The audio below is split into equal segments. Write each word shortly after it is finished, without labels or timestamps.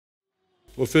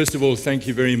Well, first of all, thank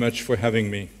you very much for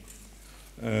having me.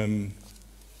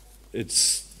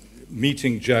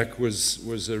 Meeting Jack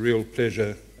was a real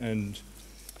pleasure, and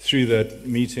through that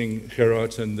meeting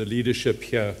Gerard and the leadership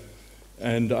here,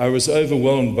 and I was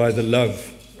overwhelmed by the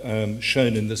love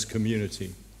shown in this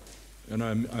community, and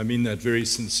I mean that very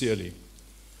sincerely.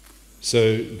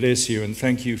 So bless you, and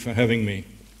thank you for having me.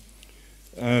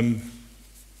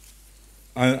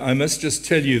 I must just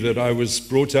tell you that I was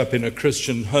brought up in a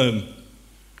Christian home,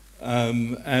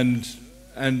 and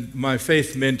my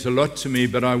faith meant a lot to me,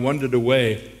 but I wandered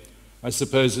away, I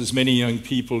suppose, as many young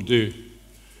people do.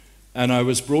 And I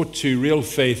was brought to real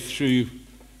faith through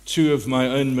two of my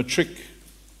own matric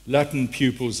Latin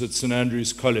pupils at St.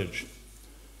 Andrew's College.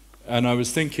 And I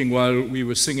was thinking while we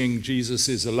were singing Jesus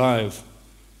is Alive,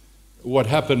 what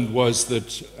happened was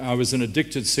that I was an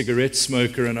addicted cigarette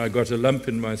smoker, and I got a lump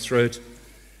in my throat.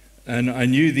 And I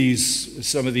knew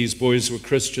some of these boys were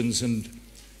Christians, and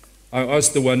I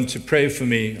asked the one to pray for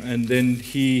me, and then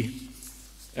he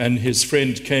and his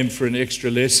friend came for an extra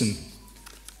lesson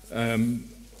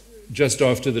just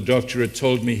after the doctor had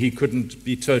told me he couldn't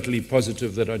be totally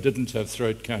positive that I didn't have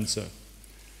throat cancer.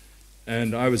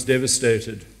 And I was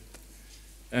devastated.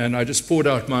 And I just poured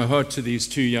out my heart to these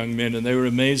two young men, and they were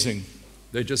amazing.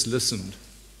 They just listened.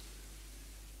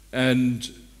 And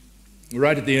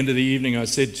right at the end of the evening, I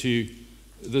said to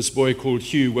this boy called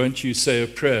Hugh, "Won't you say a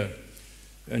prayer?"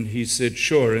 And he said,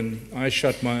 "Sure." And I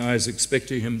shut my eyes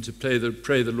expecting him to pray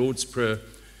the Lord's Prayer.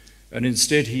 And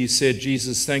instead he said,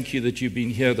 "Jesus, thank you that you've been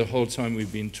here the whole time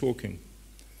we've been talking."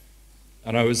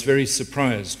 And I was very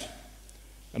surprised.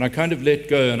 And I kind of let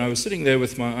go, and I was sitting there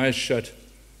with my eyes shut.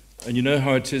 And you know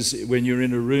how it is when you're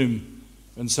in a room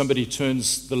and somebody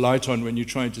turns the light on when you're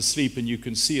trying to sleep and you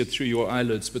can see it through your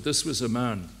eyelids. But this was a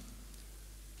man.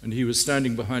 And he was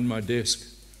standing behind my desk.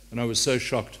 And I was so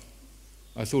shocked.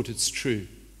 I thought, it's true.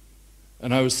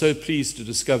 And I was so pleased to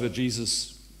discover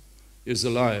Jesus is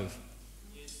alive.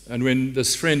 And when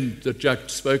this friend that Jack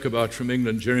spoke about from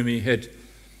England, Jeremy Head,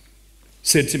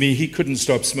 said to me he couldn't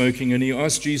stop smoking, and he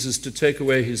asked Jesus to take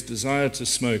away his desire to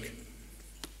smoke,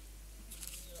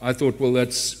 I thought, well,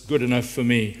 that's good enough for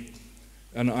me.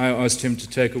 And I asked him to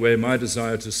take away my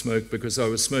desire to smoke because I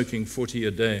was smoking 40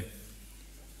 a day.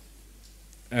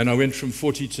 And I went from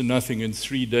 40 to nothing in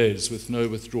 3 days with no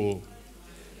withdrawal.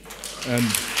 And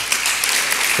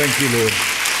thank you, Lord.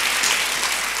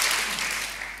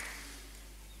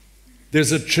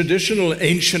 There's a traditional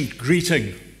ancient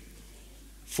greeting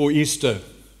for Easter.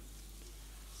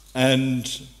 And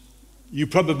you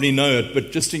probably know it,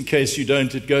 but just in case you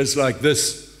don't, it goes like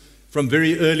this. From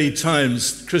very early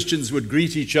times, Christians would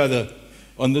greet each other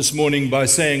on this morning by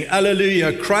saying,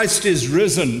 "Alleluia, Christ is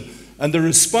risen." And the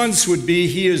response would be,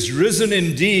 "He is risen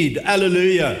indeed,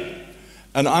 alleluia."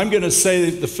 And I'm going to say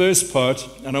the first part,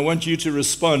 and I want you to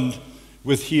respond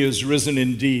with, "He is risen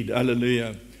indeed,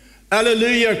 alleluia."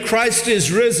 Alleluia, Christ is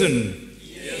risen.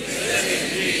 He is risen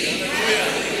indeed,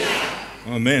 alleluia.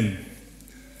 Amen.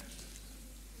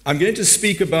 I'm going to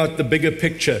speak about the bigger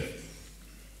picture.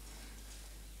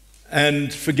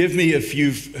 And forgive me if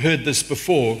you've heard this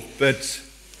before, but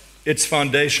it's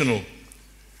foundational.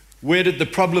 Where did the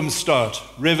problem start?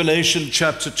 Revelation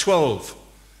chapter 12,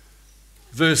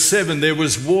 verse 7, there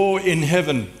was war in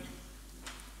heaven,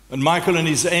 and Michael and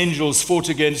his angels fought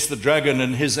against the dragon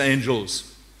and his angels.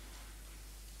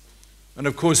 And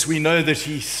of course we know that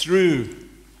he threw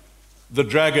the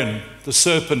dragon, the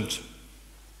serpent,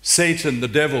 Satan, the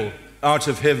devil, out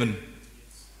of heaven.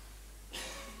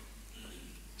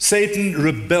 Satan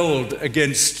rebelled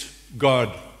against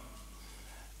God.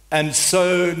 And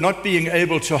so, not being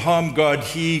able to harm God,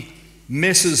 he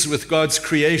messes with God's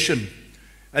creation.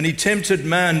 And he tempted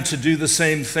man to do the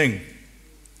same thing.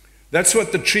 That's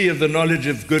what the tree of the knowledge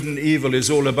of good and evil is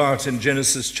all about in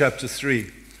Genesis chapter 3.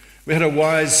 We had a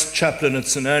wise chaplain at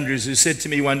St. Andrew's who said to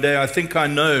me one day, "I think I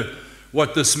know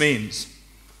what this means."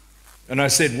 And I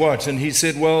said, "What?" And he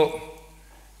said, "Well,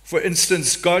 for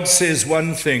instance, God says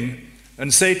one thing,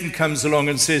 and Satan comes along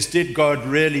and says, 'Did God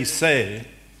really say?'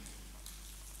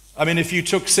 I mean, if you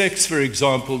took sex, for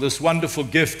example, this wonderful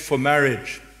gift for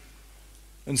marriage,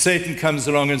 and Satan comes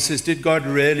along and says, 'Did God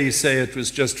really say it was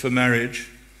just for marriage?'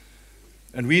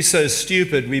 And we're so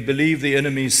stupid, we believe the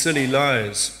enemy's silly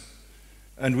lies,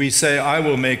 and we say, 'I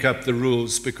will make up the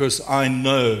rules because I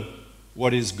know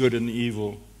what is good and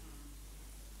evil.'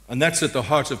 And that's at the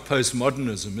heart of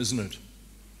postmodernism, isn't it?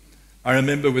 I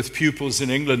remember with pupils in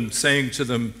England saying to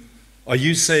them, 'Are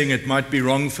you saying it might be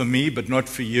wrong for me but not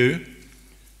for you?'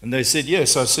 And they said,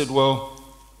 'Yes.' I said, 'Well,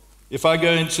 if I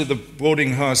go into the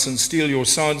boarding house and steal your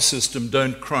sound system,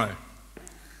 don't cry,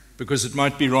 because it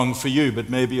might be wrong for you, but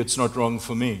maybe it's not wrong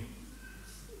for me.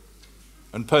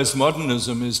 And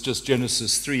postmodernism is just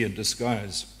Genesis 3 in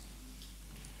disguise.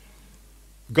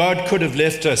 God could have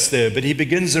left us there, but he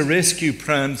begins a rescue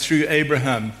plan through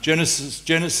Abraham.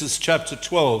 Genesis chapter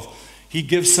 12, he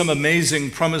gives some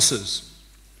amazing promises.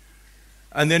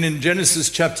 And then in Genesis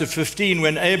chapter 15,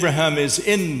 when Abraham is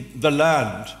in the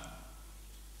land,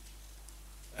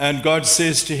 and God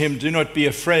says to him, do not be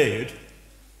afraid,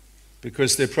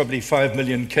 because there are probably 5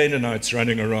 million Canaanites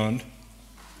running around.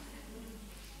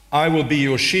 I will be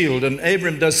your shield. And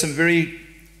Abram does some very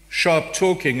sharp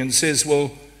talking and says, well,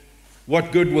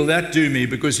 what good will that do me?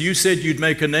 Because you said you'd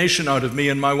make a nation out of me,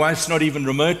 and my wife's not even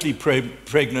remotely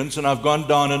pregnant, and I've gone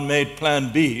down and made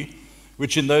plan B,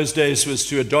 which in those days was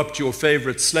to adopt your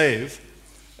favorite slave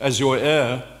as your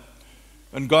heir.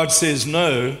 And God says,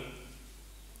 no,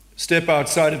 step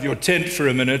outside of your tent for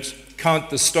a minute,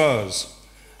 count the stars.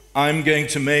 I'm going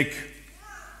to make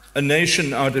a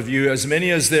nation out of you, as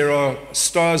many as there are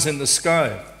stars in the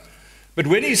sky. But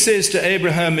when he says to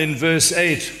Abraham in verse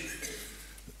 8,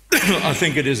 I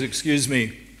think it is,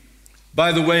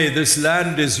 by the way, this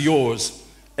land is yours,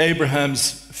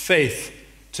 Abraham's faith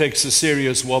takes a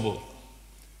serious wobble.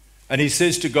 And he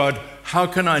says to God, how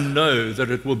can I know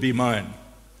that it will be mine?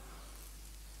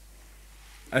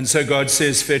 And so God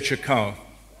says, fetch a cow.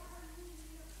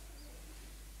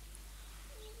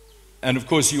 And of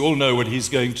course, you all know what he's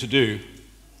going to do.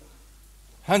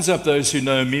 Hands up those who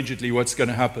know immediately what's going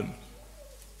to happen.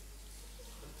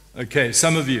 Okay,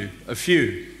 some of you, a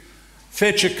few.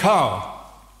 Fetch a cow.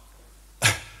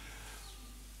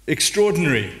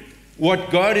 Extraordinary. What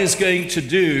God is going to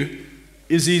do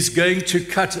is he's going to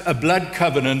cut a blood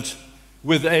covenant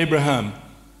with Abraham.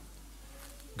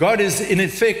 God is in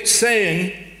effect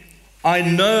saying, I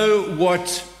know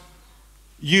what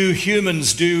you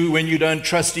humans do when you don't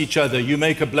trust each other. You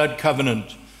make a blood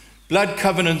covenant. Blood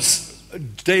covenants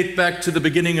date back to the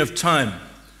beginning of time,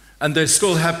 and they're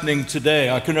still happening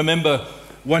today. I can remember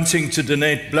wanting to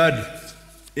donate blood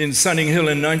in Sunning Hill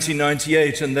in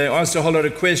 1998, and they asked a whole lot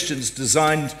of questions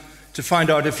designed to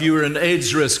find out if you were an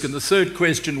AIDS risk. And the third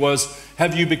question was,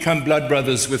 have you become blood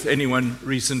brothers with anyone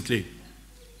recently?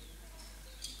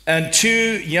 And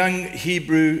 2 young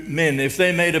Hebrew men, if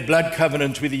they made a blood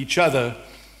covenant with each other,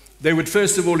 they would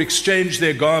first of all exchange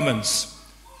their garments.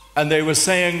 And they were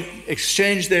saying,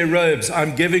 exchange their robes,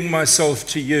 I'm giving myself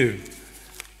to you.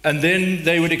 And then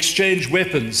they would exchange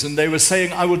weapons, and they were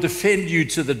saying, I will defend you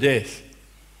to the death.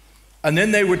 And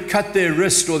then they would cut their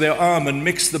wrist or their arm and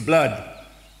mix the blood,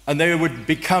 and they would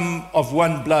become of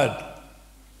one blood.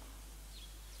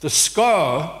 The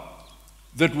scar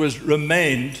that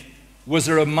remained was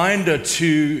a reminder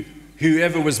to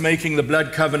whoever was making the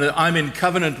blood covenant, I'm in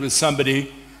covenant with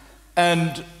somebody.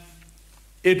 And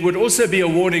it would also be a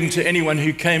warning to anyone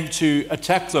who came to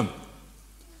attack them.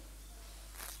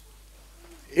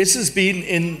 This has been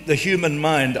in the human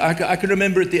mind. I can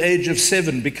remember at the age of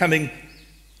 7 becoming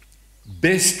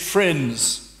best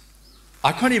friends.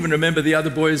 I can't even remember the other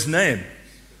boy's name.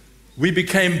 We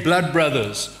became blood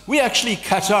brothers. We actually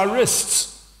cut our wrists.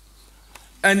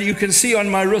 And you can see on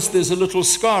my wrist there's a little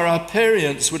scar. Our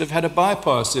parents would have had a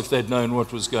bypass if they'd known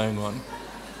what was going on.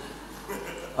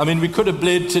 I mean, we could have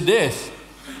bled to death.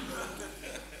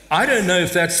 I don't know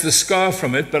if that's the scar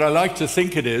from it, but I like to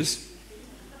think it is.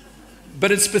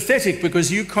 But it's pathetic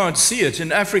because you can't see it.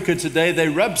 In Africa today, they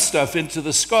rub stuff into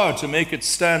the scar to make it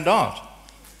stand out.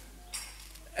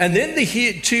 And then the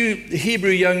 2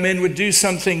 Hebrew young men would do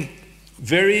something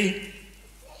very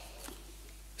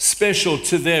special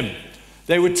to them.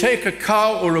 They would take a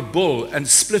cow or a bull and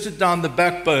split it down the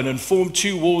backbone and form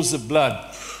 2 walls of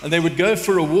blood. And they would go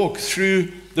for a walk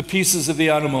through the pieces of the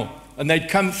animal. And they'd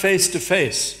come face to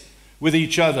face with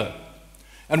each other.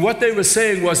 And what they were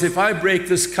saying was, if I break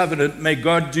this covenant, may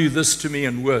God do this to me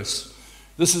and worse.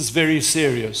 This is very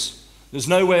serious. There's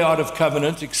no way out of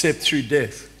covenant except through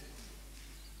death.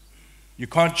 You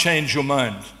can't change your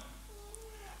mind.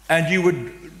 And you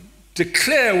would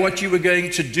declare what you were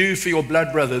going to do for your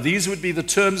blood brother. These would be the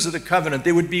terms of the covenant.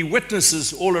 There would be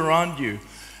witnesses all around you.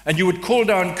 And you would call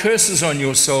down curses on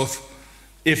yourself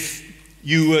if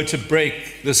you were to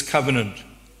break this covenant.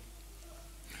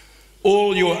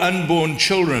 All your unborn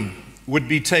children would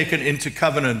be taken into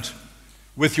covenant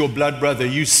with your blood brother.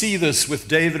 You see this with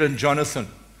David and Jonathan.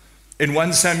 In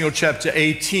 1 Samuel chapter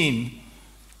 18,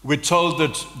 we're told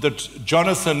that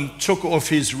Jonathan took off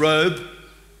his robe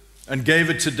and gave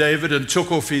it to David, and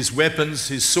took off his weapons,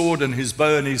 his sword and his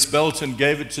bow and his belt, and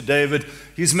gave it to David.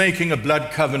 He's making a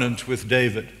blood covenant with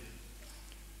David.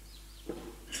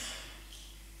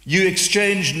 You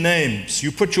exchange names.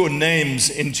 You put your names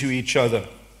into each other.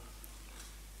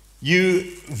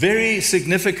 You very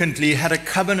significantly had a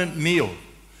covenant meal.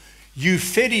 You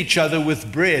fed each other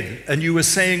with bread, and you were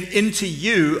saying, into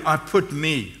you I put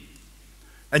me.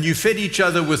 And you fed each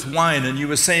other with wine, and you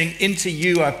were saying, into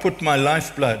you I put my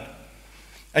lifeblood.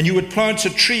 And you would plant a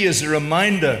tree as a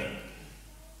reminder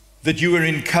that you were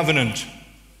in covenant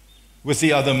with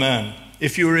the other man.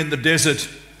 If you were in the desert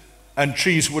and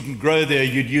trees wouldn't grow there,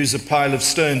 you'd use a pile of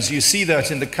stones. You see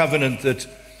that in the covenant that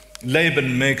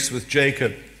Laban makes with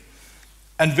Jacob.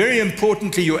 And very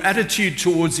importantly, your attitude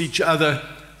towards each other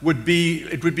would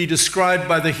be described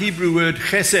by the Hebrew word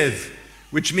chesed,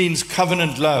 which means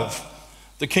covenant love.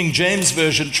 The King James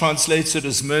Version translates it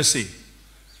as mercy.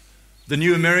 The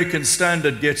New American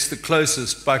Standard gets the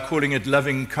closest by calling it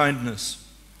loving kindness.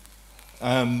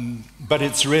 But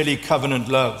it's really covenant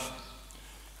love.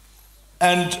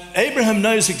 And Abraham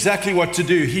knows exactly what to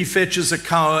do. He fetches a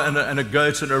cow and a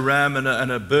goat and a ram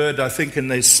and a bird, I think, and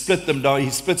they split them down.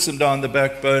 He splits them down the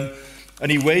backbone,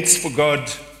 and he waits for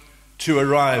God to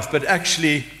arrive. But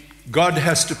actually, God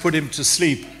has to put him to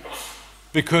sleep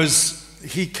because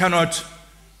he cannot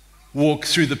walk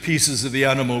through the pieces of the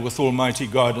animal with Almighty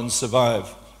God and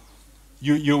survive.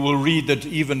 You will read that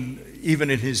even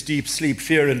in his deep sleep,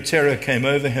 fear and terror came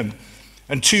over him.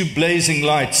 And two blazing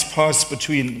lights passed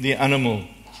between the animal,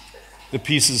 the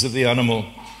pieces of the animal.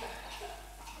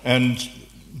 And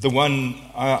the one,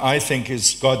 I think,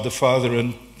 is God the Father,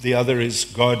 and the other is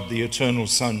God the Eternal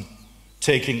Son,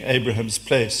 taking Abraham's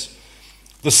place.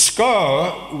 The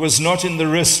scar was not in the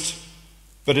wrist,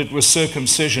 but it was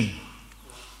circumcision.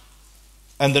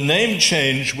 And the name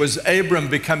change was Abram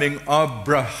becoming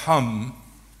Abraham,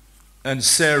 and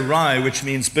Sarai, which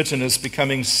means bitterness,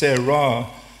 becoming Sarah.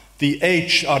 The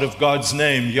H out of God's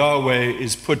name, Yahweh,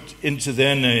 is put into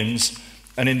their names,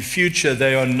 and in future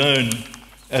they are known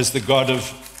as the God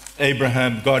of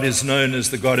Abraham. God is known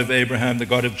as the God of Abraham, the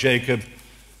God of Jacob,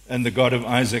 and the God of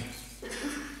Isaac.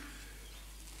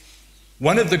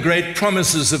 One of the great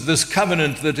promises of this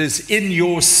covenant that is in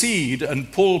your seed,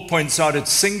 and Paul points out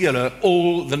it's singular,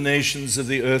 all the nations of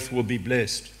the earth will be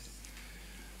blessed.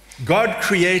 God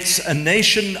creates a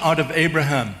nation out of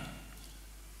Abraham.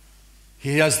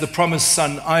 He has the promised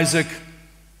son Isaac.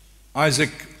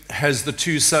 Isaac has the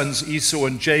two sons Esau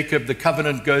and Jacob. The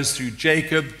covenant goes through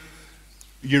Jacob.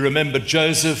 You remember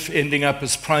Joseph ending up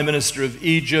as prime minister of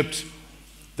Egypt.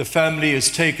 The family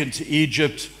is taken to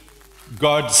Egypt.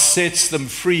 God sets them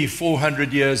free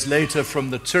 400 years later from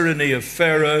the tyranny of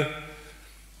Pharaoh,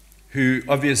 who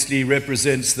obviously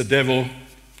represents the devil.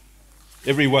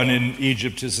 Everyone in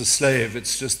Egypt is a slave.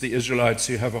 It's just the Israelites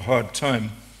who have a hard time.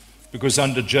 Because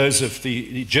under Joseph,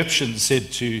 the Egyptians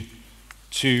said to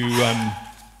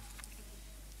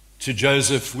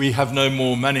Joseph, we have no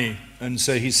more money. And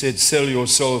so he said, sell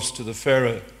yourselves to the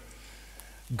Pharaoh.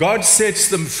 God sets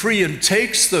them free and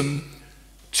takes them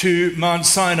to Mount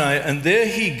Sinai, and there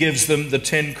he gives them the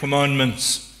 10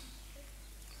 Commandments.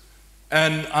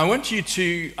 And I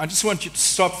just want you to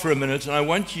stop for a minute, and I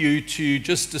want you to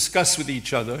just discuss with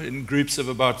each other in groups of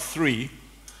about 3,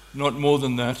 not more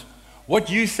than that, what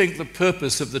you think the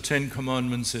purpose of the 10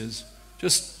 Commandments is.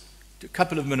 Just a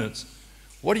couple of minutes.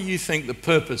 What do you think the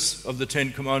purpose of the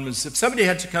 10 Commandments? If somebody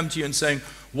had to come to you and saying,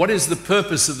 what is the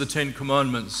purpose of the 10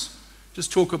 Commandments?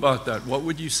 Just talk about that. What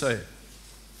would you say?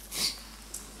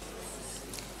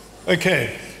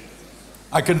 Okay.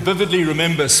 I can vividly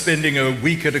remember spending a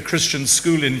week at a Christian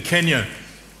school in Kenya,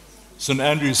 St.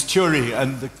 Andrew's Turi,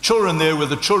 and the children there were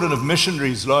the children of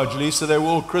missionaries largely, so they were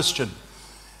all Christian.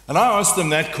 And I asked them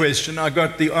that question. I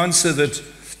got the answer that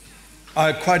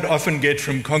I quite often get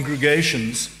from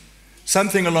congregations,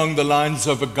 something along the lines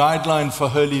of a guideline for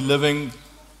holy living,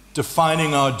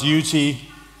 defining our duty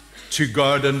to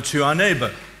God and to our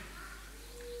neighbor.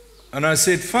 And I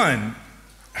said, fine,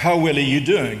 how well are you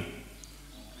doing?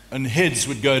 And heads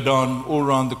would go down all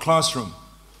around the classroom.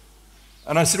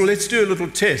 And I said, well, let's do a little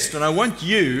test. And I want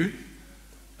you,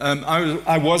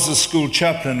 I was a school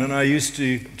chaplain, and I used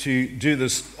to do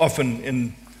this often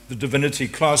in the divinity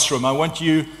classroom. I want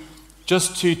you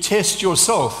just to test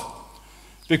yourself.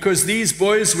 Because these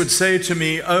boys would say to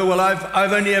me, oh, well,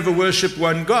 I've only ever worshipped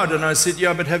one God. And I said,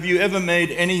 yeah, but have you ever made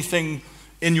anything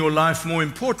in your life more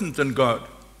important than God?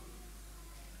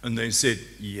 And they said,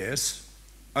 yes.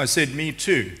 I said, me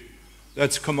too.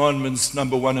 That's commandments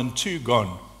number 1 and 2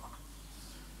 gone.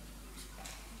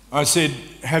 I said,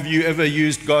 have you ever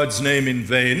used God's name in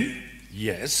vain?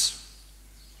 Yes.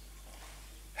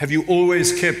 Have you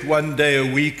always kept one day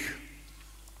a week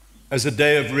as a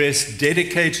day of rest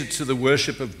dedicated to the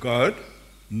worship of God?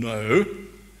 No.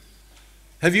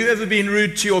 Have you ever been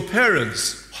rude to your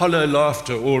parents? Hollow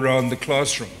laughter all around the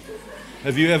classroom.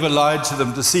 Have you ever lied to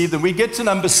them, deceived them? We get to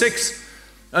number 6,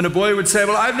 and a boy would say,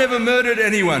 well, I've never murdered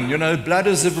anyone,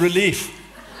 bladders of relief.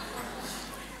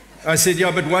 I said,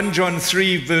 yeah, but 1 John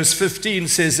 3 verse 15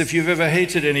 says, if you've ever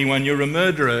hated anyone, you're a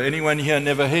murderer. Anyone here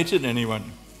never hated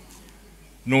anyone?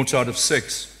 0 out of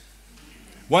 6.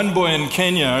 One boy in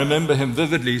Kenya, I remember him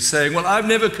vividly saying, well, I've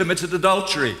never committed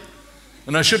adultery.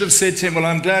 And I should have said to him, well,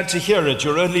 I'm glad to hear it.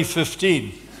 You're only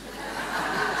 15.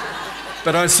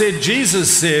 But I said,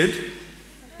 Jesus said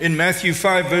in Matthew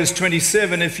 5 verse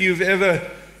 27, if you've ever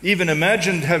even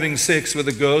imagined having sex with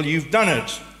a girl, you've done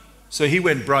it. So he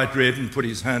went bright red and put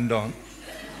his hand on.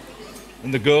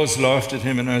 And the girls laughed at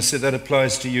him, and I said, that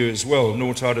applies to you as well. 0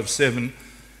 out of 7.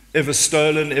 Ever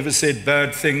stolen, ever said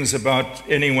bad things about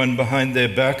anyone behind their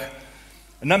back?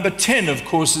 And number 10, of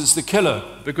course, is the killer.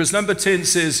 Because number 10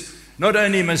 says, not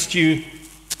only must you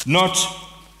not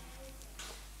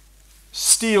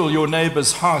steal your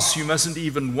neighbor's house, you mustn't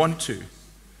even want to.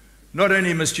 Not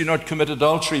only must you not commit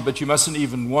adultery, but you mustn't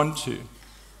even want to.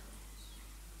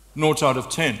 0 out of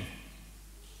 10.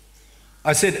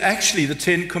 I said, actually, the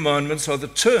 10 commandments are the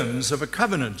terms of a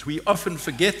covenant. We often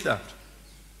forget that.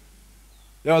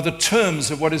 They are the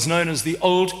terms of what is known as the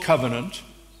Old Covenant.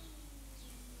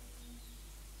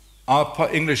 Our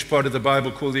English part of the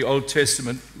Bible called the Old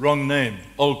Testament, wrong name,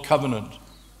 Old Covenant.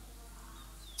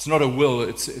 It's not a will,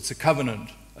 it's a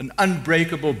covenant, an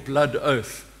unbreakable blood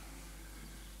oath.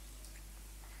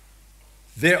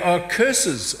 There are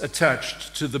curses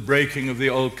attached to the breaking of the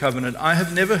Old Covenant. I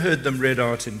have never heard them read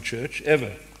out in church,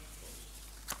 ever.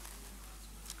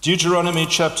 Deuteronomy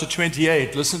chapter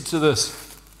 28, listen to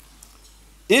this.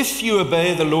 If you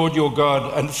obey the Lord your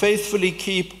God and faithfully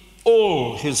keep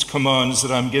all his commands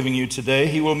that I'm giving you today,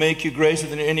 he will make you greater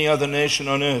than any other nation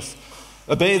on earth.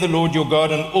 Obey the Lord your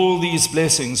God, and all these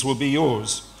blessings will be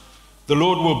yours. The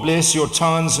Lord will bless your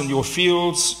towns and your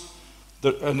fields.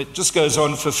 And it just goes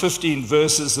on for 15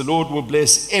 verses. The Lord will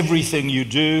bless everything you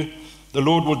do. The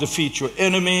Lord will defeat your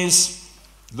enemies.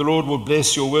 The Lord will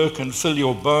bless your work and fill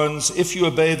your barns. If you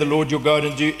obey the Lord your God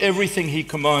and do everything he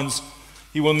commands,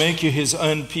 he will make you his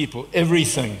own people.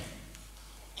 Everything.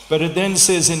 But it then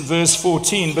says in verse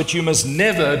 14, but you must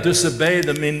never disobey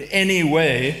them in any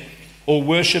way or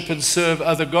worship and serve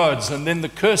other gods. And then the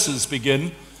curses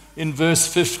begin in verse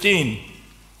 15.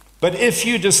 But if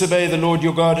you disobey the Lord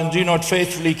your God and do not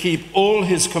faithfully keep all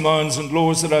his commands and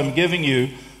laws that I'm giving you,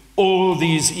 all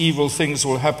these evil things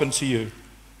will happen to you.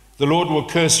 The Lord will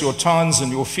curse your towns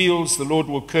and your fields. The Lord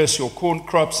will curse your corn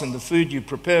crops and the food you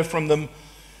prepare from them.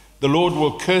 The Lord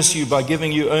will curse you by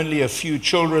giving you only a few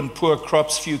children, poor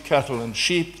crops, few cattle and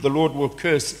sheep. The Lord will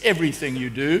curse everything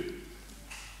you do.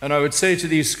 And I would say to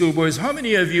these schoolboys, how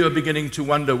many of you are beginning to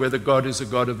wonder whether God is a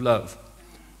God of love?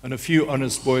 And a few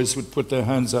honest boys would put their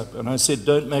hands up. And I said,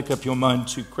 don't make up your mind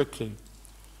too quickly.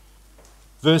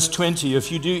 Verse 20,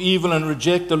 if you do evil and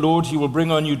reject the Lord, he will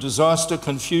bring on you disaster,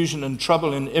 confusion, and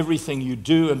trouble in everything you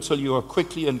do until you are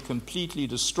quickly and completely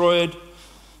destroyed.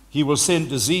 He will send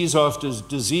disease after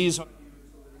disease.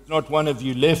 Not one of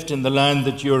you left in the land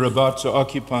that you're about to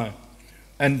occupy.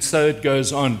 And so it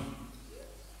goes on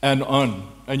and on.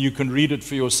 And you can read it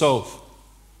for yourself.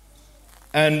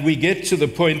 And we get to the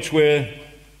point where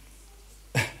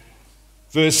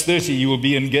verse 30, you will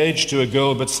be engaged to a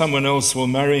girl, but someone else will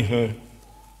marry her.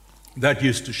 That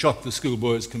used to shock the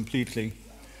schoolboys completely.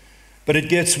 But it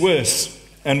gets worse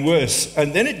and worse.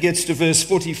 And then it gets to verse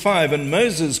 45, and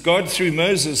Moses, God through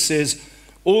Moses says,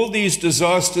 all these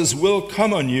disasters will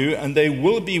come on you, and they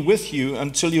will be with you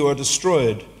until you are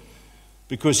destroyed,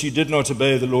 because you did not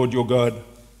obey the Lord your God.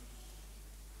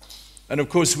 And of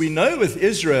course, we know with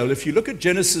Israel, if you look at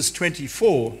Genesis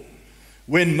 24,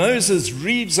 when Moses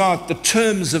reads out the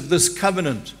terms of this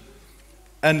covenant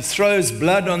and throws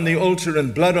blood on the altar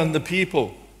and blood on the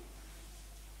people,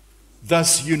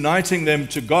 thus uniting them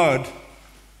to God,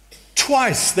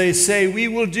 twice they say, we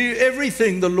will do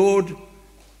everything the Lord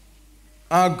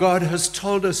our God has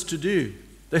told us to do.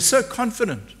 They're so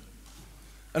confident.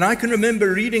 And I can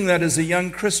remember reading that as a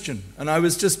young Christian, and I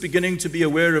was just beginning to be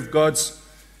aware of God's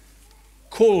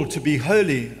call to be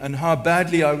holy and how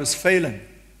badly I was failing.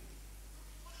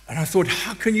 And I thought,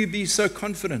 how can you be so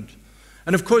confident?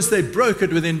 And of course, they broke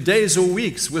it within days or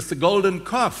weeks with the golden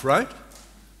calf, right?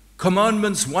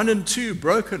 Commandments 1 and 2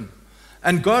 broken.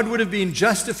 And God would have been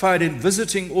justified in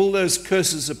visiting all those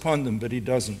curses upon them, but he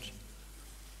doesn't.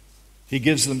 He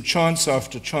gives them chance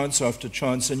after chance after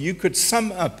chance. And you could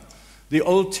sum up the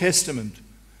Old Testament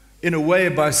in a way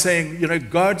by saying,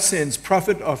 God sends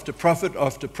prophet after prophet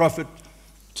after prophet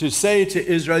to say to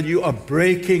Israel, you are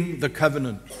breaking the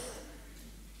covenant.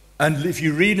 And if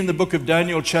you read in the book of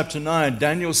Daniel chapter 9,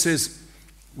 Daniel says,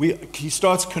 he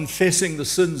starts confessing the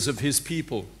sins of his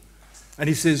people. And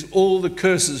he says, all the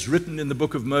curses written in the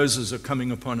book of Moses are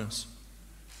coming upon us.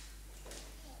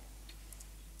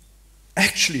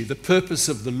 Actually, the purpose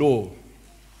of the law,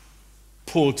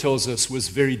 Paul tells us, was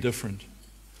very different.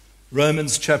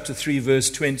 Romans chapter 3, verse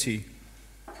 20.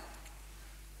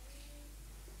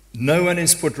 No one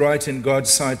is put right in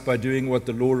God's sight by doing what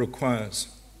the law requires.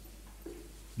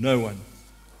 No one.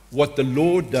 What the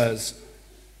law does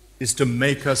is to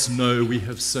make us know we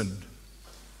have sinned.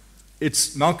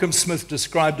 Malcolm Smith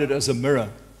described it as a mirror.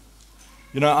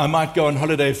 You know, I might go on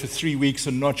holiday for 3 weeks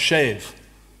and not shave.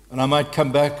 And I might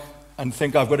come back and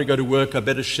think, I've got to go to work, I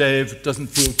better shave, it doesn't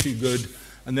feel too good.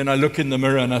 And then I look in the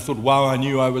mirror and I thought, wow, I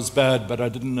knew I was bad, but I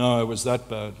didn't know I was that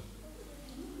bad.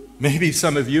 Maybe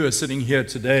some of you are sitting here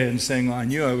today and saying, I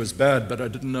knew I was bad, but I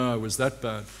didn't know I was that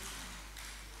bad.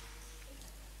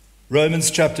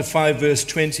 Romans chapter 5, verse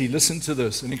 20, listen to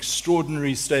this, an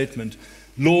extraordinary statement.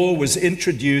 Law was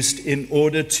introduced in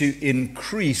order to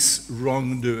increase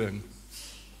wrongdoing.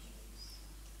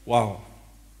 Wow.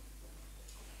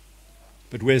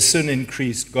 But where sin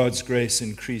increased, God's grace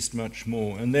increased much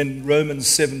more. And then Romans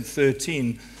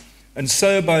 7:13, and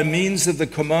so by means of the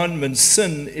commandment,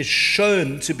 sin is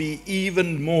shown to be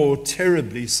even more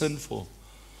terribly sinful.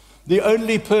 The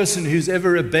only person who's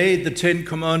ever obeyed the 10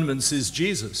 commandments is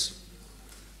Jesus.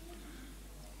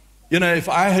 You know, if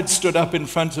I had stood up in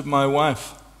front of my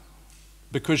wife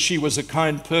because she was a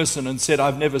kind person and said,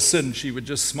 I've never sinned, she would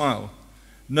just smile.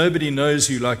 Nobody knows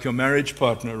you like your marriage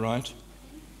partner, right?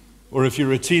 Or if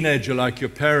you're a teenager like your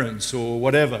parents or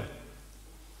whatever.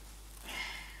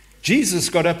 Jesus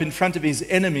got up in front of his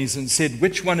enemies and said,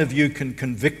 which one of you can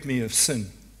convict me of sin?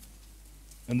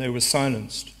 And they were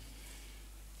silenced.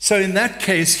 So in that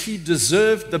case, he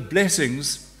deserved the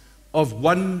blessings of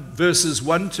verses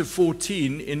 1 to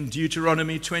 14 in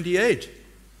Deuteronomy 28,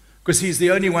 because he's the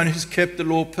only one who's kept the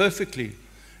law perfectly.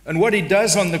 And what he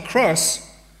does on the cross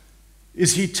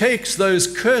is he takes those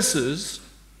curses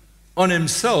on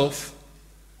himself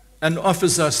and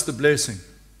offers us the blessing.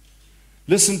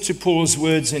 Listen to Paul's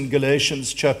words in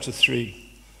Galatians chapter 3.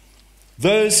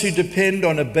 Those who depend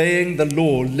on obeying the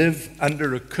law live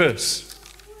under a curse.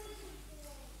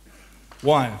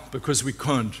 Why? Because we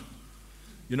can't.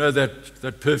 You know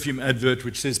that perfume advert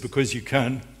which says, because you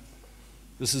can?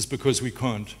 This is because we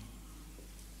can't.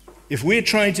 If we're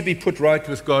trying to be put right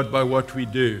with God by what we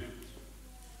do,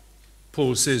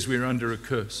 Paul says we're under a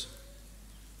curse.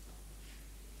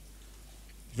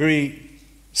 Very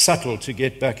subtle to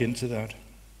get back into that.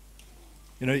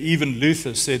 You know, even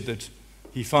Luther said that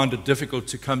he found it difficult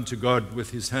to come to God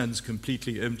with his hands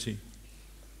completely empty,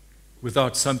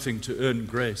 without something to earn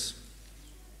grace.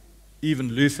 Even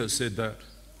Luther said that.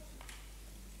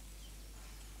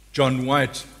 John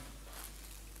White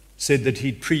said that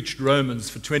he'd preached Romans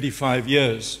for 25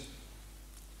 years,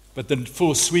 but the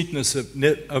full sweetness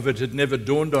of it had never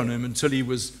dawned on him until he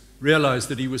realized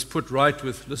that he was put right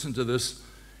with, listen to this,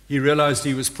 he realized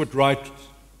he was put right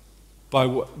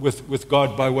with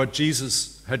God by what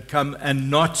Jesus had come, and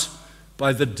not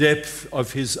by the depth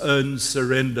of his own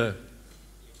surrender,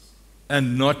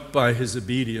 and not by his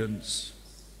obedience.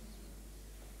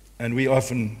 And we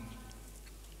often,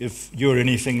 if you're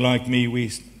anything like me,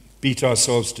 we beat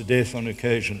ourselves to death on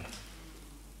occasion.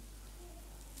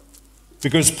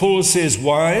 Because Paul says,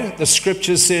 why? The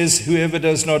scripture says, whoever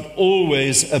does not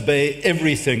always obey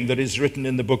everything that is written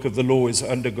in the book of the law is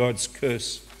under God's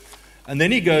curse. And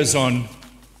then he goes on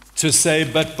to say,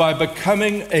 but by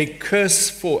becoming a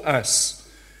curse for us,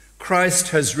 Christ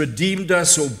has redeemed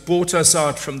us or bought us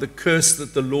out from the curse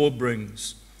that the law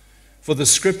brings. For the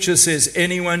scripture says,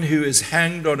 anyone who is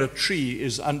hanged on a tree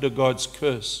is under God's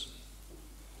curse.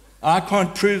 I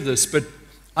can't prove this, but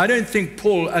I don't think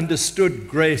Paul understood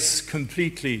grace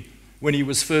completely when he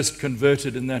was first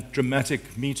converted in that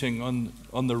dramatic meeting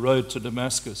on the road to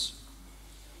Damascus.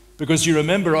 Because you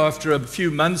remember, after a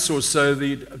few months or so,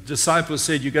 the disciples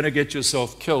said, you're going to get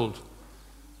yourself killed.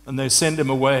 And they send him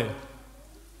away.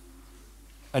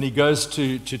 And he goes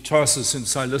to Tarsus in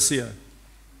Cilicia.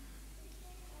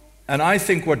 And I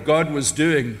think what God was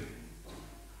doing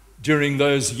during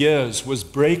those years was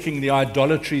breaking the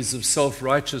idolatries of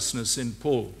self-righteousness in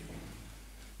Paul.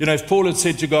 You know, if Paul had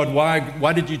said to God,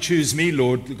 why did you choose me,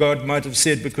 Lord? God might have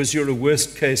said, because you're a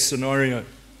worst-case scenario.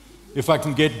 If I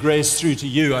can get grace through to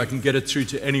you, I can get it through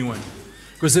to anyone.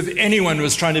 Because if anyone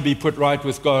was trying to be put right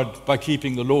with God by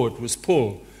keeping the law, it was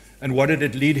Paul. And what did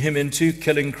it lead him into?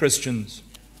 Killing Christians.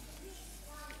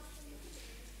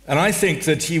 And I think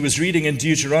that he was reading in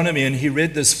Deuteronomy and he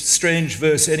read this strange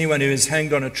verse, anyone who is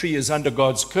hanged on a tree is under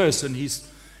God's curse. And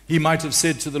he might have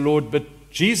said to the Lord, but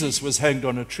Jesus was hanged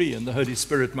on a tree, and the Holy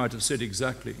Spirit might have said,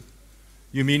 exactly.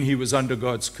 You mean he was under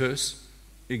God's curse?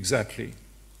 Exactly.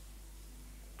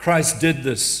 Christ did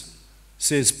this,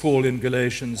 says Paul in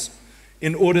Galatians,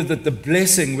 in order that the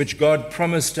blessing which God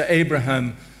promised to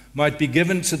Abraham might be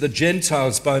given to the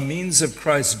Gentiles by means of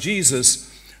Christ Jesus,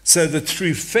 so that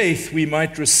through faith we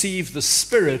might receive the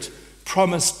Spirit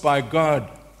promised by God.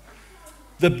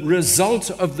 The result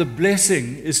of the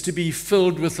blessing is to be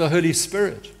filled with the Holy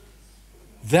Spirit.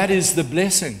 That is the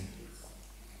blessing.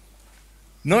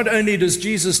 Not only does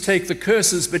Jesus take the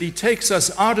curses, but he takes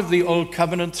us out of the old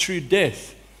covenant through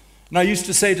death. And I used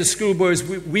to say to schoolboys,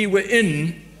 we were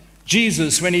in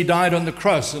Jesus when he died on the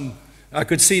cross, and I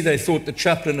could see they thought the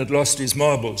chaplain had lost his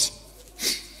marbles.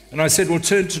 And I said, well,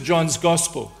 turn to John's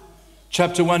Gospel,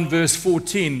 chapter 1, verse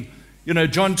 14. You know,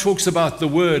 John talks about the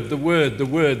Word, the Word, the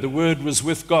Word. The Word was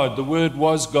with God. The Word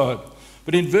was God.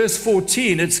 But in verse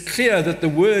 14, it's clear that the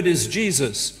Word is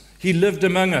Jesus. He lived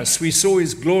among us. We saw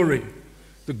his glory,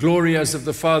 the glory as of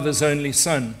the Father's only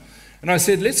Son. And I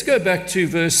said, let's go back to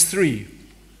verse 3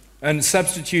 and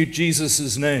substitute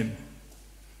Jesus' name.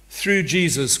 Through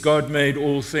Jesus, God made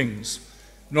all things.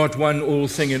 Not one all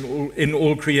thing in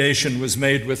all creation was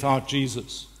made without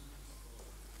Jesus.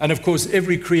 And of course,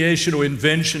 every creation or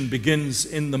invention begins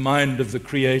in the mind of the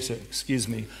Creator. Excuse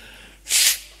me.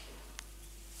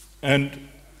 And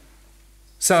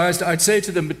so I'd say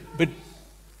to them, but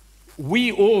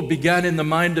we all began in the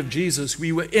mind of Jesus.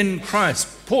 We were in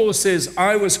Christ. Paul says,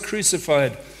 I was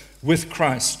crucified with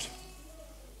Christ.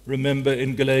 Remember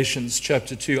in Galatians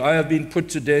chapter 2, I have been put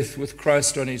to death with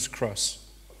Christ on his cross.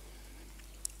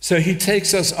 So he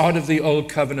takes us out of the old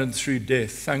covenant through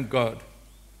death, thank God.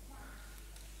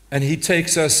 And he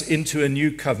takes us into a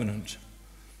new covenant.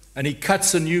 And he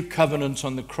cuts a new covenant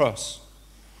on the cross.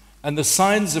 And the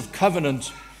signs of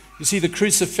covenant, you see, the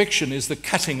crucifixion is the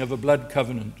cutting of a blood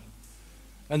covenant.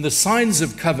 And the signs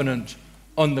of covenant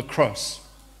on the cross.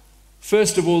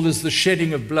 First of all, there's the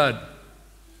shedding of blood.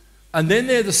 And then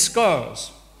there are the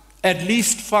scars, at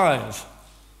least 5.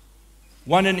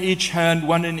 One in each hand,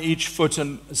 one in each foot,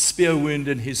 and a spear wound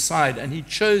in his side. And he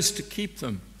chose to keep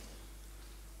them.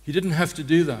 He didn't have to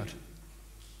do that.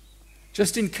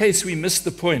 Just in case we miss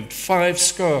the point, 5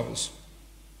 scars.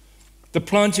 The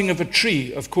planting of a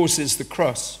tree, of course, is the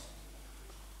cross.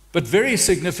 But very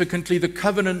significantly, the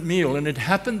covenant meal, and it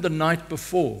happened the night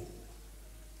before.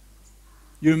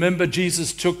 You remember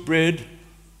Jesus took bread,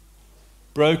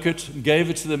 broke it, and gave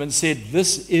it to them and said,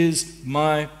 this is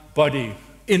my body.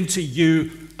 Into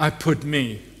you I put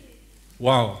me.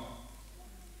 Wow.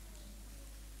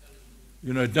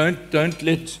 You know, don't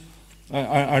let,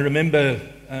 I remember,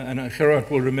 and Gerard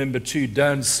will remember too,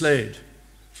 Dan Slade,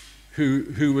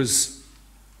 who was,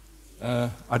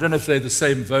 I don't know if they're the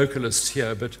same vocalists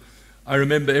here, but I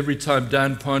remember every time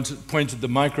Dan pointed the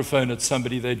microphone at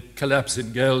somebody, they'd collapse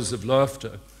in gales of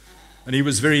laughter. And he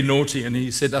was very naughty, and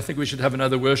he said, I think we should have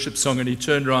another worship song, and he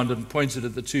turned around and pointed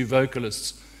at the 2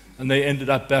 vocalists, and they ended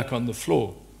up back on the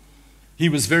floor. He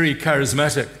was very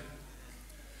charismatic.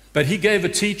 But he gave a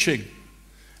teaching,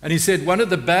 and he said, one of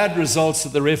the bad results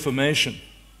of the Reformation,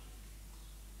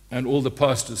 and all the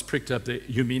pastors pricked up their,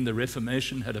 you mean the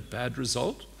Reformation had a bad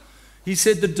result? He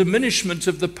said the diminishment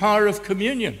of the power of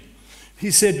communion.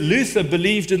 He said Luther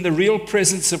believed in the real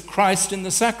presence of Christ in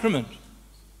the sacrament.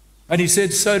 And he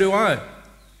said, so do I.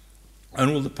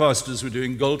 And all the pastors were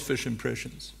doing goldfish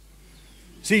impressions.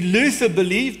 See, Luther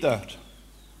believed that.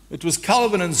 It was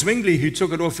Calvin and Zwingli who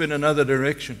took it off in another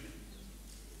direction.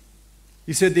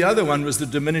 He said the other one was the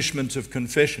diminishment of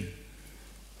confession.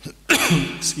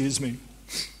 Excuse me.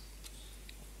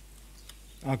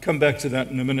 I'll come back to that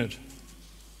in a minute.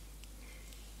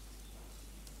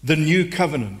 The new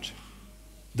covenant,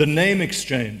 the name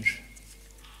exchange.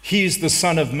 He is the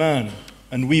Son of Man,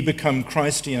 and we become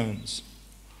Christians.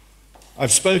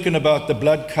 I've spoken about the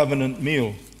blood covenant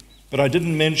meal, but I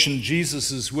didn't mention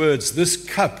Jesus' words. This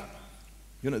cup,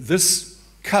 this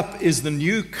cup is the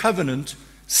new covenant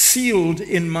sealed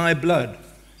in my blood.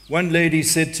 One lady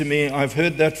said to me, I've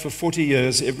heard that for 40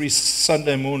 years every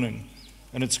Sunday morning,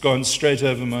 and it's gone straight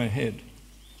over my head.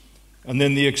 And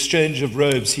then the exchange of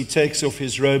robes, he takes off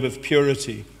his robe of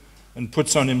purity and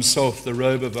puts on himself the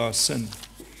robe of our sin.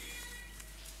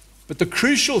 But the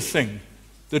crucial thing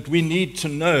that we need to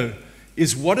know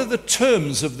is, what are the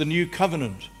terms of the new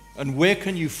covenant and where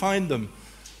can you find them?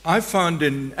 I found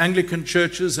in Anglican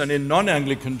churches and in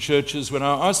non-Anglican churches, when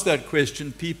I ask that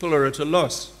question, people are at a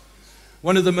loss.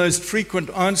 One of the most frequent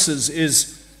answers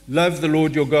is, love the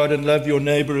Lord your God and love your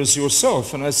neighbor as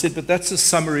yourself. And I said, but that's a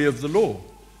summary of the law.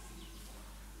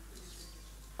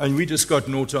 And we just got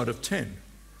 0 out of 10.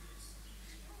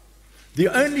 The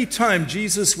only time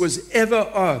Jesus was ever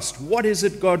asked, what is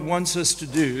it God wants us to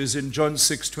do, is in John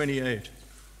 6:28.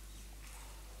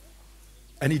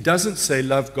 And he doesn't say,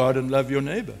 love God and love your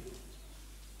neighbor.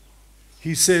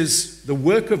 He says, the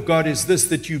work of God is this,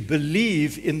 that you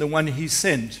believe in the one he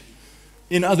sent.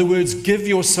 In other words, give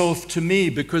yourself to me,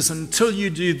 because until you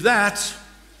do that,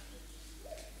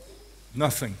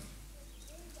 nothing.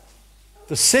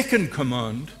 The second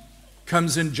command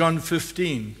comes in John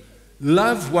 15.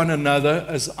 Love one another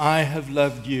as I have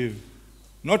loved you.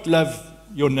 Not love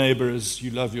your neighbor as you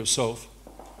love yourself.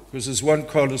 Because as one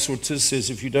Carlos Ortiz says,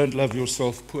 if you don't love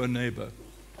yourself, poor neighbor.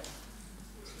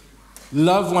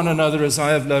 Love one another as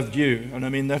I have loved you. And I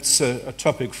mean, that's a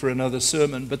topic for another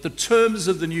sermon. But the terms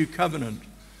of the new covenant,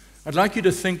 I'd like you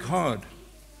to think hard.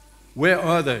 Where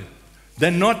are they?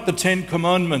 They're not the 10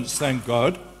 Commandments, thank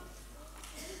God.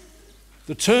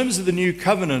 The terms of the new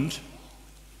covenant,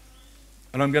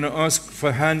 and I'm going to ask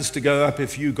for hands to go up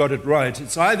if you got it right.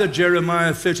 It's either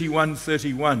Jeremiah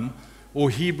 31:31 or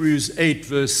Hebrews 8,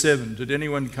 verse 7. Did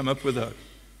anyone come up with that?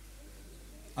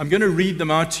 I'm going to read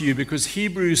them out to you because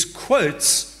Hebrews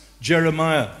quotes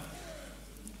Jeremiah.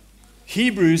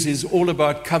 Hebrews is all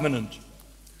about covenant.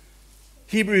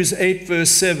 Hebrews 8, verse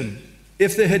 7.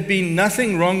 If there had been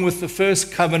nothing wrong with the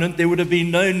first covenant, there would have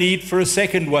been no need for a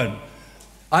second one.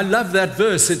 I love that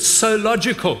verse. It's so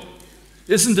logical,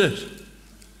 isn't it?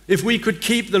 If we could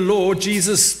keep the law,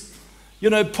 Jesus,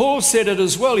 Paul said it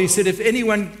as well. He said, if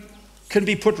anyone can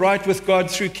be put right with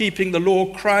God through keeping the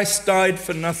law, Christ died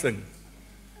for nothing.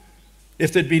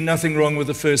 If there'd been nothing wrong with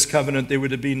the first covenant, there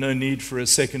would have been no need for a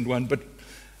second one. But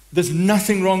there's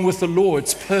nothing wrong with the law.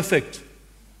 It's perfect.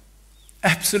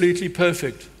 Absolutely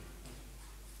perfect.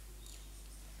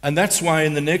 And that's why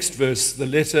in the next verse, the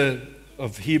letter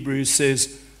of Hebrews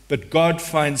says, but God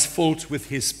finds fault with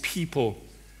his people,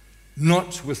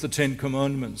 not with the 10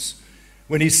 Commandments.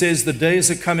 When he says, the days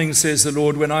are coming, says the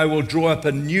Lord, when I will draw up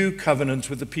a new covenant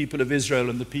with the people of Israel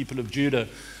and the people of Judah.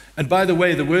 And by the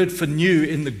way, the word for new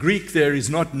in the Greek there is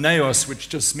not neos, which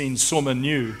just means soma,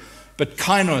 new, but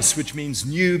kainos, which means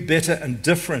new, better, and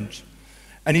different.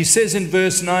 And he says in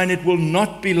verse 9, it will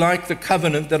not be like the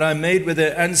covenant that I made with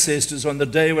their ancestors on the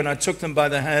day when I took them by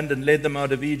the hand and led them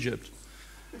out of Egypt.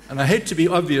 And I hate to be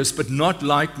obvious, but not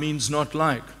like means not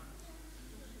like.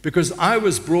 Because I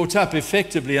was brought up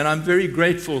effectively, and I'm very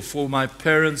grateful for my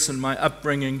parents and my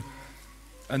upbringing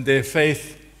and their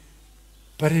faith,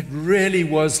 but it really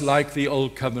was like the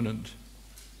old covenant.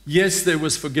 Yes, there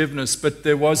was forgiveness, but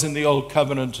there was in the old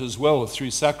covenant as well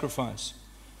through sacrifice.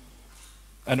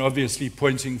 And obviously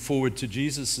pointing forward to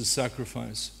Jesus'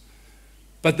 sacrifice.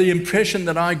 But the impression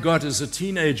that I got as a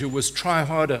teenager was try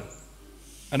harder.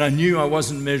 And I knew I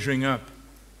wasn't measuring up.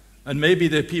 And maybe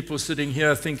there are people sitting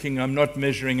here thinking I'm not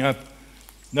measuring up.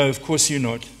 No, of course you're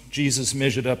not. Jesus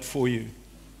measured up for you.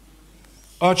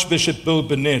 Archbishop Bill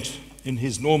Burnett, in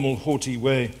his normal haughty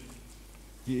way,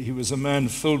 he was a man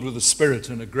filled with the Spirit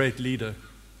and a great leader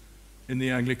in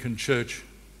the Anglican Church.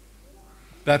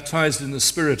 Baptized in the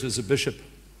Spirit as a bishop,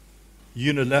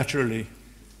 unilaterally.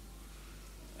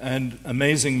 And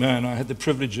amazing man. I had the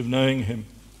privilege of knowing him.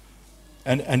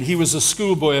 And he was a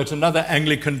schoolboy at another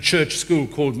Anglican church school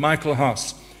called Michael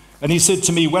House. And he said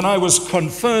to me, when I was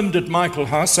confirmed at Michael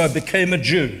House, I became a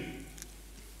Jew.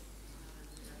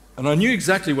 And I knew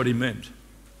exactly what he meant.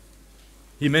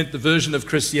 He meant the version of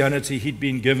Christianity he'd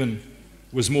been given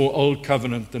was more old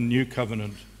covenant than new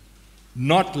covenant.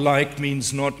 Not like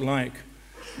means not like.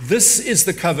 This is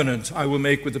the covenant I will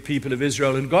make with the people of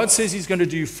Israel. And God says he's going to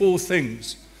do 4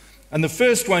 things. And the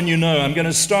first one, I'm going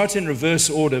to start in reverse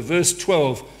order. Verse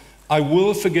 12, I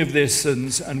will forgive their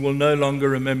sins and will no longer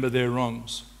remember their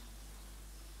wrongs.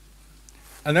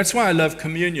 And that's why I love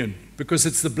communion, because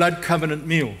it's the blood covenant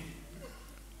meal.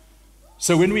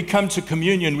 So when we come to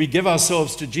communion, we give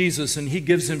ourselves to Jesus and he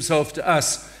gives himself to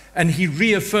us, and he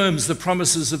reaffirms the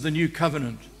promises of the new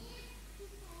covenant.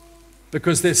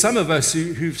 Because there's some of us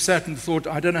who've sat and thought,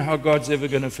 I don't know how God's ever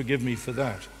going to forgive me for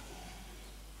that.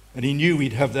 And he knew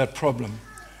we'd have that problem.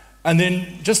 And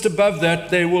then just above that,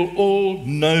 they will all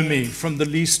know me, from the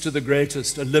least to the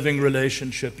greatest, a living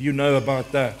relationship. You know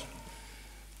about that.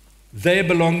 They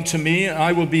belong to me,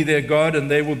 I will be their God, and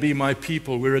they will be my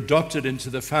people. We're adopted into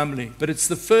the family. But it's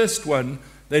the first one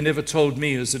they never told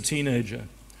me as a teenager.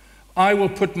 I will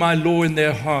put my law in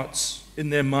their hearts, in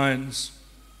their minds,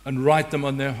 and write them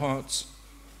on their hearts.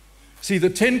 See, the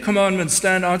 10 Commandments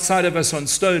stand outside of us on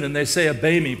stone, and they say,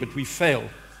 obey me, but we fail.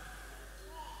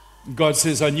 God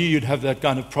says, I knew you'd have that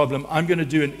kind of problem. I'm going to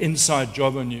do an inside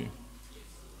job on you.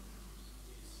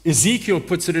 Ezekiel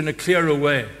puts it in a clearer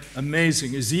way.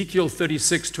 Amazing. Ezekiel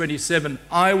 36:27,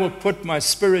 I will put my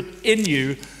spirit in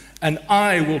you, and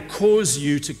I will cause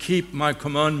you to keep my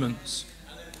commandments.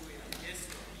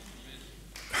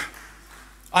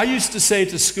 I used to say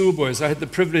to schoolboys, I had the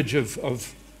privilege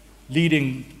of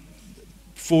leading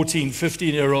 14,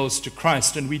 15-year-olds to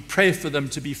Christ, and we'd pray for them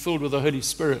to be filled with the Holy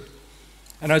Spirit.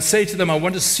 And I'd say to them, I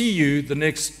want to see you the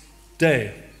next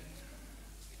day.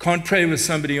 Can't pray with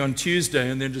somebody on Tuesday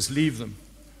and then just leave them.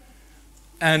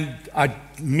 And I'd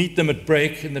meet them at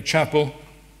break in the chapel,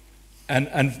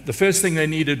 and the first thing they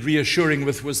needed reassuring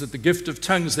with was that the gift of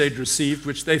tongues they'd received,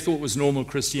 which they thought was normal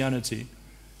Christianity,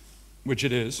 which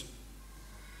it is.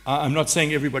 I'm not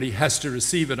saying everybody has to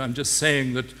receive it. I'm just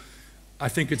saying that I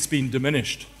think it's been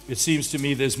diminished. It seems to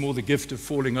me there's more the gift of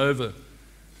falling over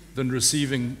than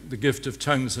receiving the gift of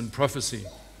tongues and prophecy.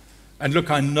 And look,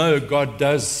 I know God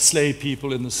does slay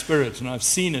people in the spirit, and I've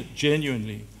seen it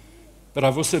genuinely, but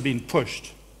I've also been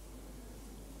pushed,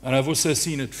 and I've also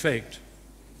seen it faked,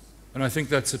 and I think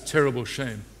that's a terrible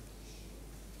shame.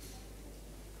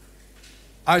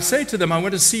 I say to them, I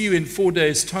want to see you in 4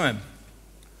 days' time.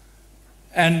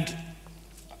 And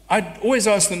I'd always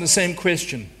ask them the same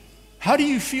question. How do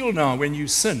you feel now when you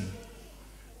sin?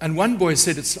 And one boy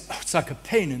said, it's like a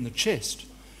pain in the chest.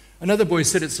 Another boy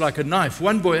said, it's like a knife.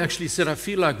 One boy actually said, I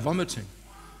feel like vomiting.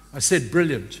 I said,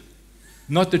 brilliant.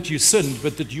 Not that you sinned,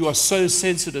 but that you are so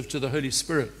sensitive to the Holy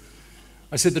Spirit.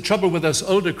 I said, the trouble with us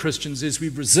older Christians is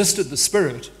we've resisted the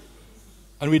Spirit,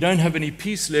 and we don't have any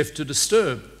peace left to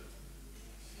disturb.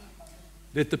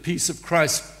 Let the peace of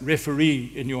Christ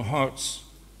referee in your hearts,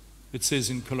 it says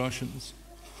in Colossians.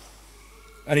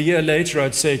 And a year later,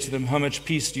 I'd say to them, how much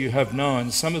peace do you have now?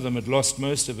 And some of them had lost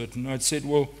most of it. And I'd said,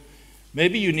 well,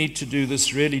 maybe you need to do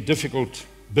this really difficult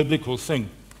biblical thing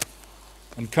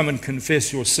and come and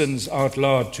confess your sins out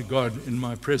loud to God in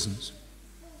my presence.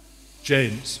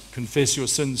 James, confess your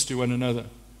sins to one another.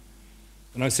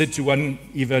 And I said to one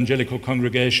evangelical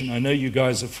congregation, I know you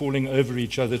guys are falling over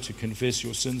each other to confess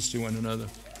your sins to one another,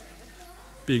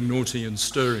 being naughty and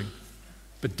stirring.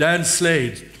 But Dan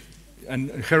Slade,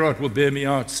 and Gerard will bear me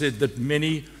out, said that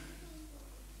many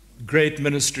great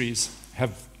ministries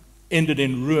have ended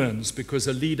in ruins because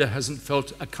a leader hasn't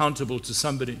felt accountable to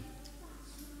somebody.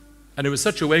 And it was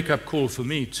such a wake-up call for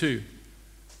me too.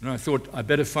 And I thought, I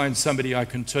better find somebody I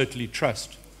can totally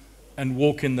trust and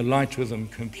walk in the light with them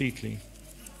completely.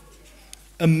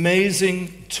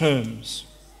 Amazing terms.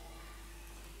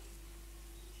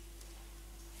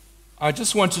 I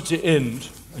just wanted to end,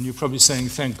 and you're probably saying,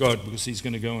 thank God, because he's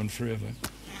going to go on forever.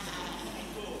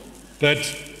 But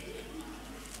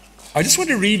I just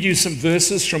want to read you some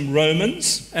verses from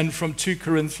Romans and from 2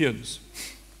 Corinthians,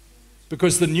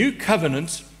 because the new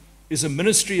covenant is a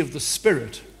ministry of the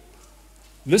Spirit.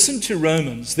 Listen to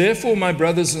Romans. Therefore, my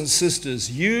brothers and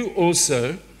sisters, you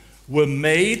also were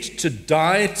made to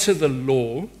die to the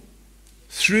law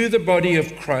through the body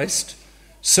of Christ,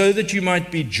 so that you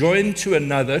might be joined to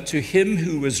another, to him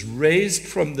who was raised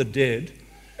from the dead,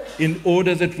 in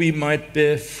order that we might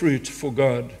bear fruit for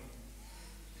God.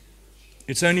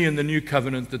 It's only in the new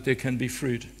covenant that there can be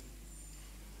fruit.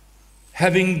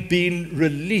 Having been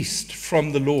released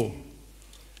from the law,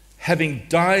 having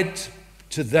died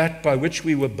to that by which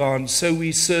we were bound, so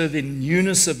we serve in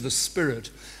newness of the Spirit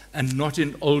and not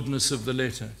in oldness of the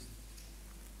letter.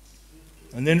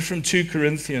 And then from 2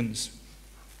 Corinthians,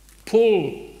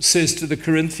 Paul says to the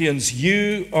Corinthians,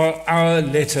 you are our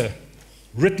letter,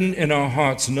 written in our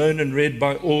hearts, known and read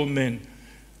by all men,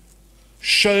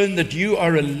 shown that you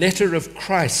are a letter of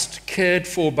Christ, cared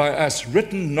for by us,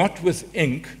 written not with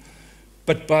ink,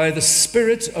 but by the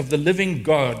Spirit of the living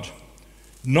God,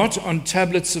 not on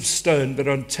tablets of stone, but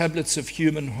on tablets of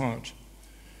human heart.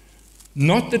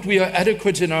 Not that we are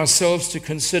adequate in ourselves to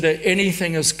consider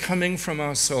anything as coming from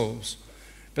ourselves,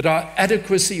 but our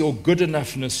adequacy or good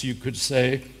enoughness, you could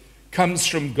say, comes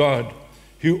from God,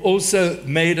 who also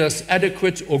made us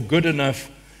adequate or good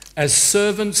enough as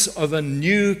servants of a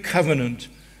new covenant,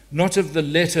 not of the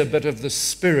letter, but of the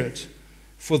Spirit.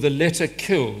 For the letter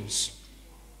kills,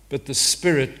 but the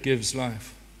Spirit gives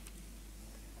life.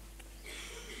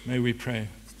 May we pray.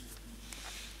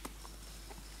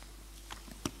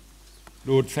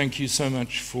 Lord, thank you so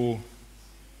much for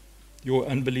your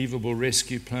unbelievable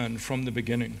rescue plan from the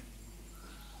beginning.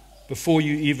 Before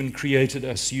you even created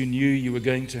us, you knew you were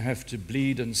going to have to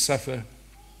bleed and suffer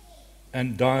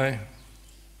and die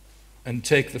and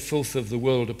take the filth of the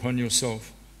world upon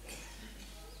yourself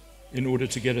in order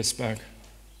to get us back.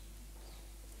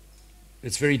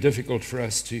 It's very difficult for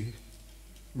us to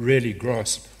really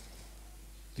grasp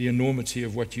the enormity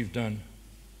of what you've done.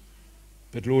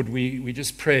 But Lord, we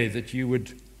just pray that you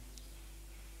would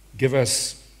give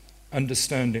us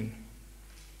understanding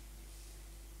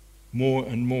more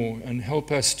and more, and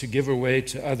help us to give away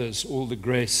to others all the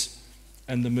grace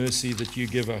and the mercy that you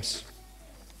give us.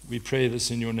 We pray this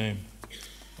in your name.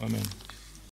 Amen.